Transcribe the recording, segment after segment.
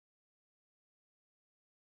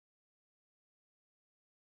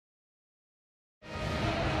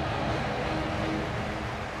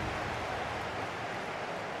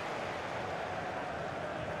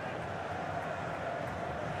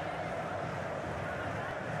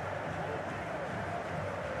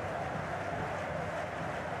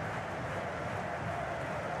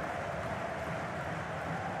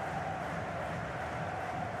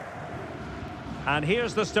And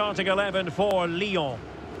here's the starting 11 for Lyon.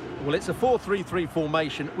 Well, it's a 4-3-3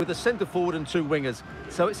 formation with a centre forward and two wingers.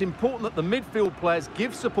 So it's important that the midfield players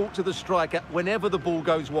give support to the striker whenever the ball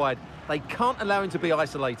goes wide. They can't allow him to be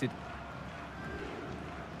isolated.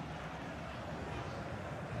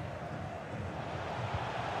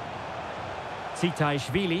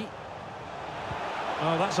 Tsitaishvili.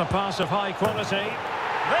 Oh, that's a pass of high quality.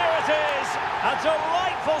 There it is! A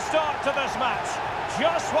delightful start to this match.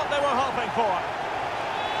 Just what they were hoping for.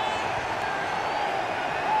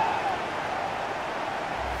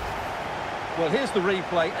 Well, here's the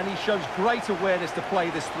replay, and he shows great awareness to play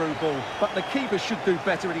this through ball. But the keeper should do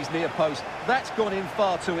better at his near post. That's gone in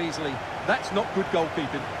far too easily. That's not good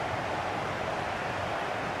goalkeeping.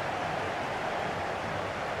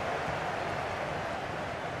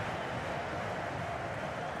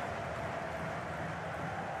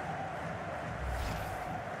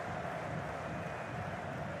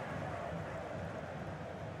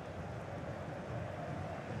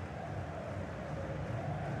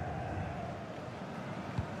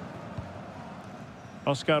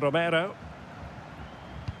 Oscar Romero.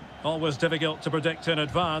 Always difficult to predict in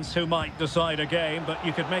advance who might decide a game, but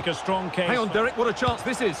you could make a strong case. Hang on, Derek, what a chance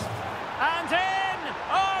this is. And in!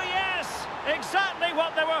 Oh, yes! Exactly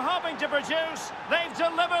what they were hoping to produce. They've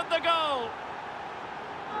delivered the goal.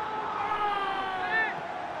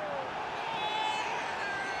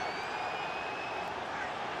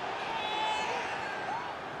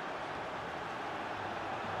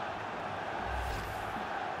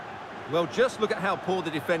 Well, just look at how poor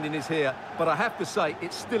the defending is here. But I have to say,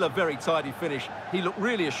 it's still a very tidy finish. He looked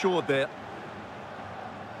really assured there.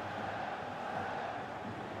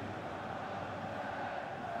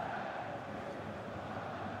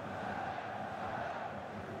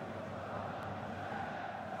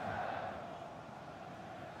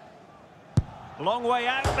 Long way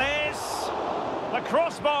out this. The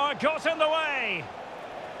crossbar got in the way.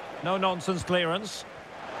 No nonsense clearance.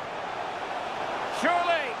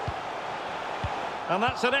 Surely. And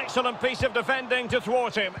that's an excellent piece of defending to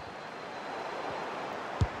thwart him.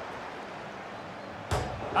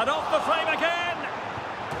 And off the frame again.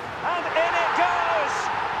 And in it goes.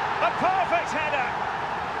 A perfect header.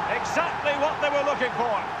 Exactly what they were looking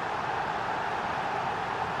for.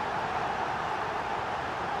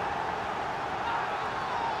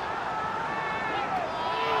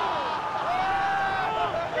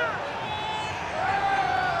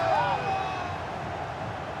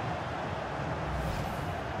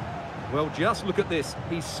 Well, just look at this.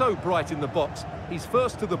 He's so bright in the box. He's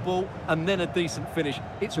first to the ball and then a decent finish.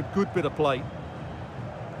 It's a good bit of play.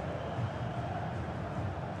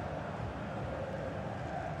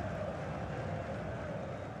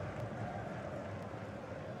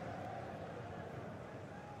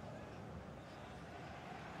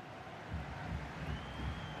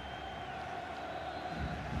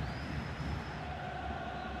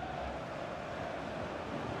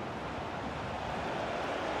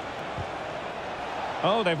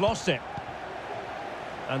 Oh, they've lost it.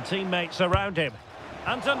 And teammates around him.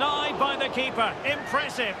 And denied by the keeper.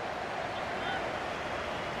 Impressive.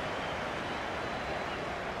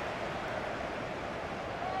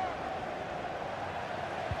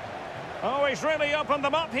 Oh, he's really opened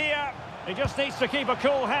them up here. He just needs to keep a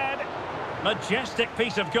cool head. Majestic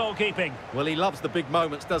piece of goalkeeping. Well, he loves the big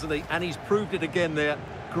moments, doesn't he? And he's proved it again there.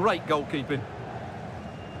 Great goalkeeping.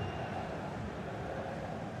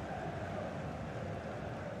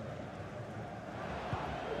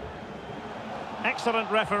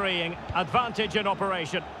 Excellent refereeing, advantage in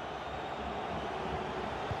operation.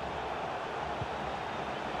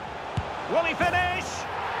 Will he finish?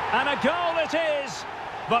 And a goal it is,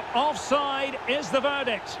 but offside is the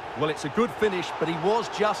verdict. Well, it's a good finish, but he was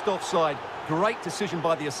just offside. Great decision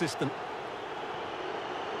by the assistant.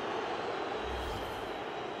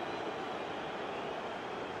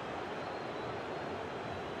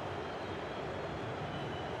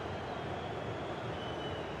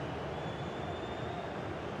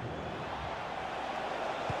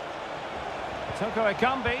 Toko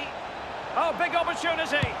Ekambi. Oh, big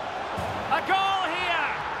opportunity. A goal here,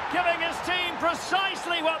 giving his team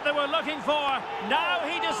precisely what they were looking for. Now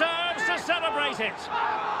he deserves to celebrate it.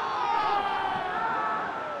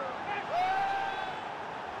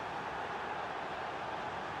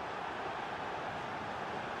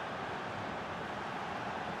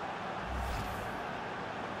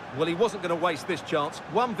 Well, he wasn't going to waste this chance.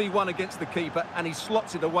 1v1 against the keeper, and he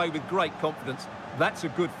slots it away with great confidence. That's a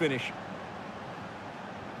good finish.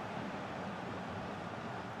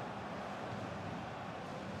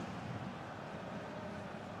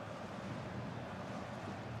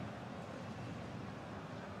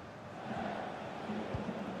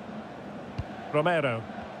 Romero.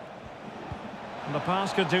 And the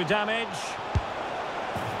pass could do damage.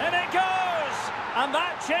 And it goes! And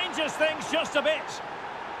that changes things just a bit.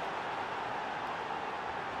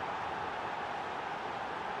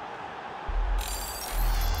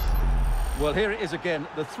 Well, here it is again.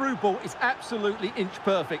 The through ball is absolutely inch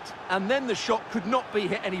perfect. And then the shot could not be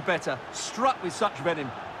hit any better. Struck with such venom.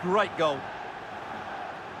 Great goal.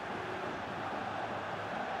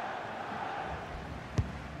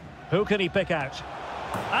 Who can he pick out?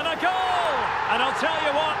 And a goal! And I'll tell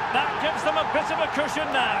you what, that gives them a bit of a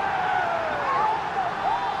cushion now.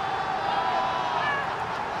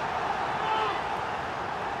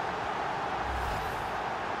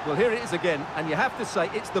 Well, here it is again, and you have to say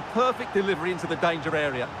it's the perfect delivery into the danger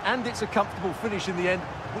area. And it's a comfortable finish in the end,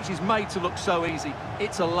 which is made to look so easy.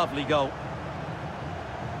 It's a lovely goal.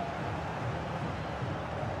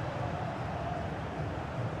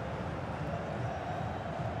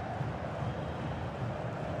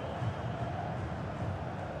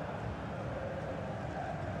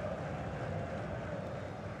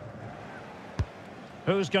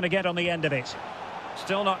 Who's going to get on the end of it?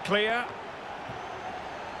 Still not clear.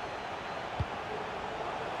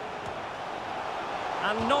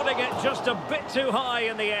 And nodding it just a bit too high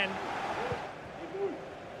in the end.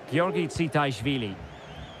 Georgi Tsitaishvili.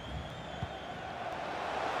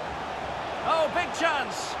 Oh, big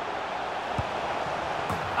chance.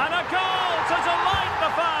 And a goal to delight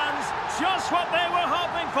the fans. Just what they were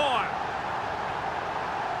hoping for.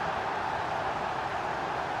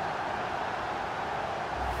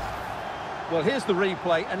 Well, here's the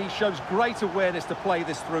replay, and he shows great awareness to play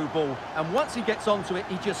this through ball. And once he gets onto it,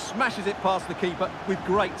 he just smashes it past the keeper with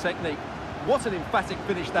great technique. What an emphatic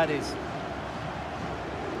finish that is.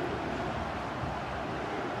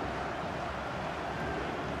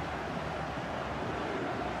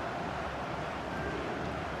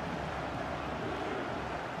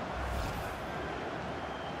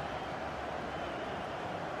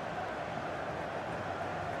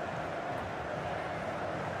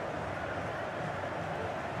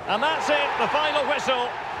 And that's it, the final whistle,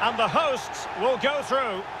 and the hosts will go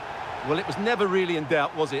through. Well, it was never really in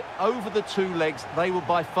doubt, was it? Over the two legs, they were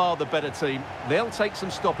by far the better team. They'll take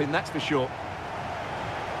some stopping, that's for sure.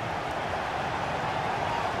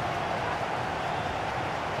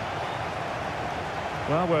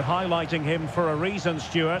 Well, we're highlighting him for a reason,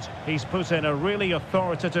 Stuart. He's put in a really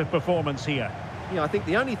authoritative performance here. Yeah, I think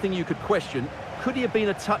the only thing you could question, could he have been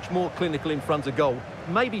a touch more clinical in front of goal?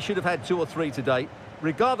 Maybe should have had 2 or 3 today.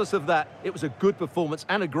 Regardless of that, it was a good performance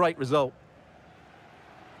and a great result.